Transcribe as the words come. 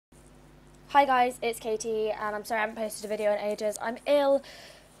Hi guys, it's Katie, and I'm sorry I haven't posted a video in ages. I'm ill,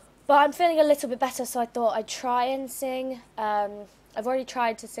 but I'm feeling a little bit better, so I thought I'd try and sing. I've already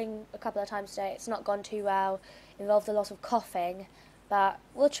tried to sing a couple of times today. It's not gone too well. It involved a lot of coughing, but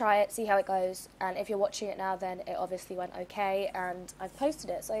we'll try it, see how it goes. And if you're watching it now, then it obviously went okay, and I've posted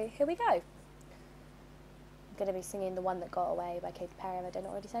it, so here we go. I'm going to be singing The One That Got Away by Katy Perry, if I didn't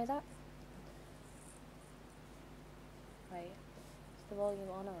already say that. Wait, is the volume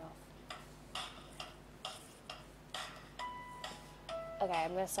on or off? Okay,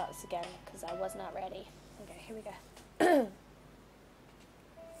 I'm going to start this again because I was not ready. Okay, here we go.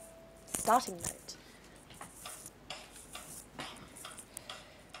 Starting note.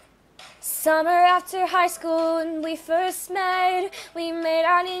 Summer after high school when we first met, we made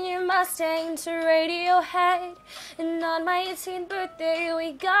out in your Mustang to Radiohead. And on my 18th birthday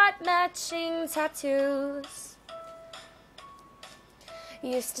we got matching tattoos.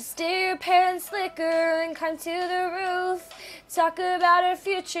 Used to steal your parents' liquor and climb to the roof. Talk about our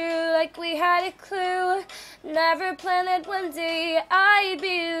future like we had a clue. Never planned that one day I'd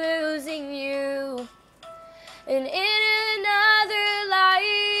be losing you. And in another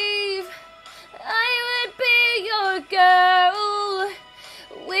life, I would be your girl.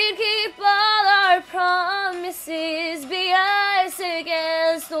 We'd keep all our promises, be us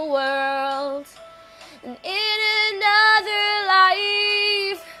against the world. And in another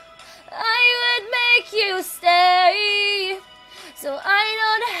life, I would make you stay, so I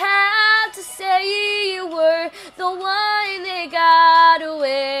don't have to say you were the one that got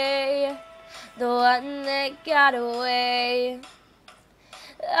away, the one that got away.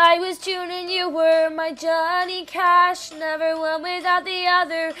 I was June and you were my Johnny Cash, never one without the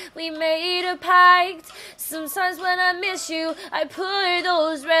other, we made a pact. Sometimes when I miss you, I put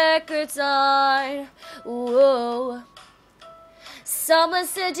those records on. Whoa. Someone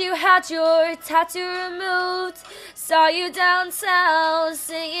said you had your tattoo removed. Saw you downtown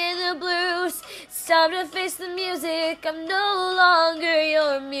singing the blues. It's time to face the music, I'm no longer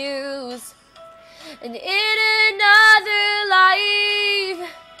your muse. And in another life,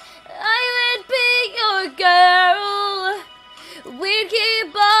 I would be your girl. We'd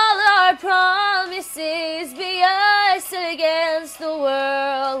keep all our promises, be us against the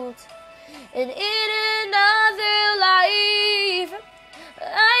world. And in another life,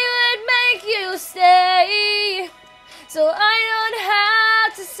 I would make you stay, so I don't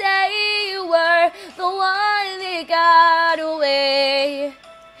have to say you were the one that got away,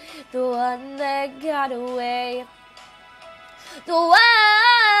 the one that got away, the one,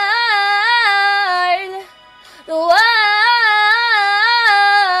 the one,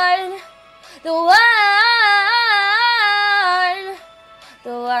 the one,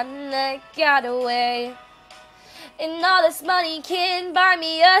 the one that got away. And all this money can't buy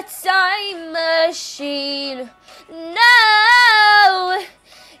me a time machine. No,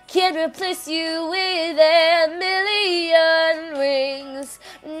 can't replace you with a million rings.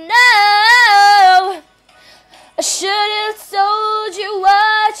 No, I should have told you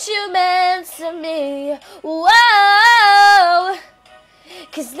what you meant to me. Whoa,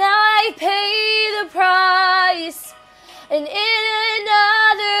 'cause now I pay the price. And in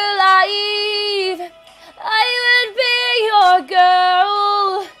another life, I would be your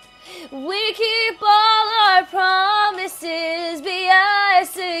girl. We keep all our promises, be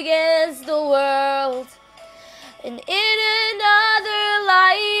us against the world. And in another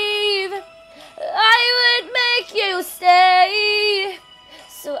life, I would make you stay,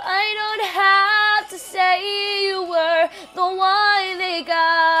 so I don't have to say you were the one that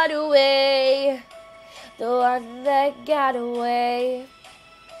got away, the one that got away,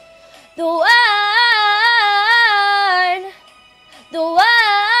 the one, the one,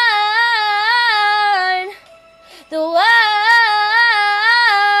 the one.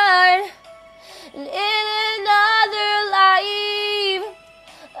 And in another life,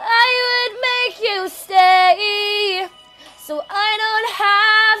 I would make you stay, so I don't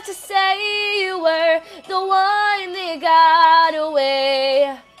have to say you were the one that got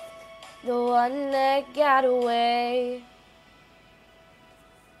away, the one that got away.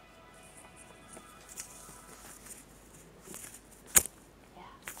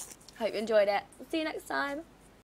 Hope you enjoyed it. See you next time.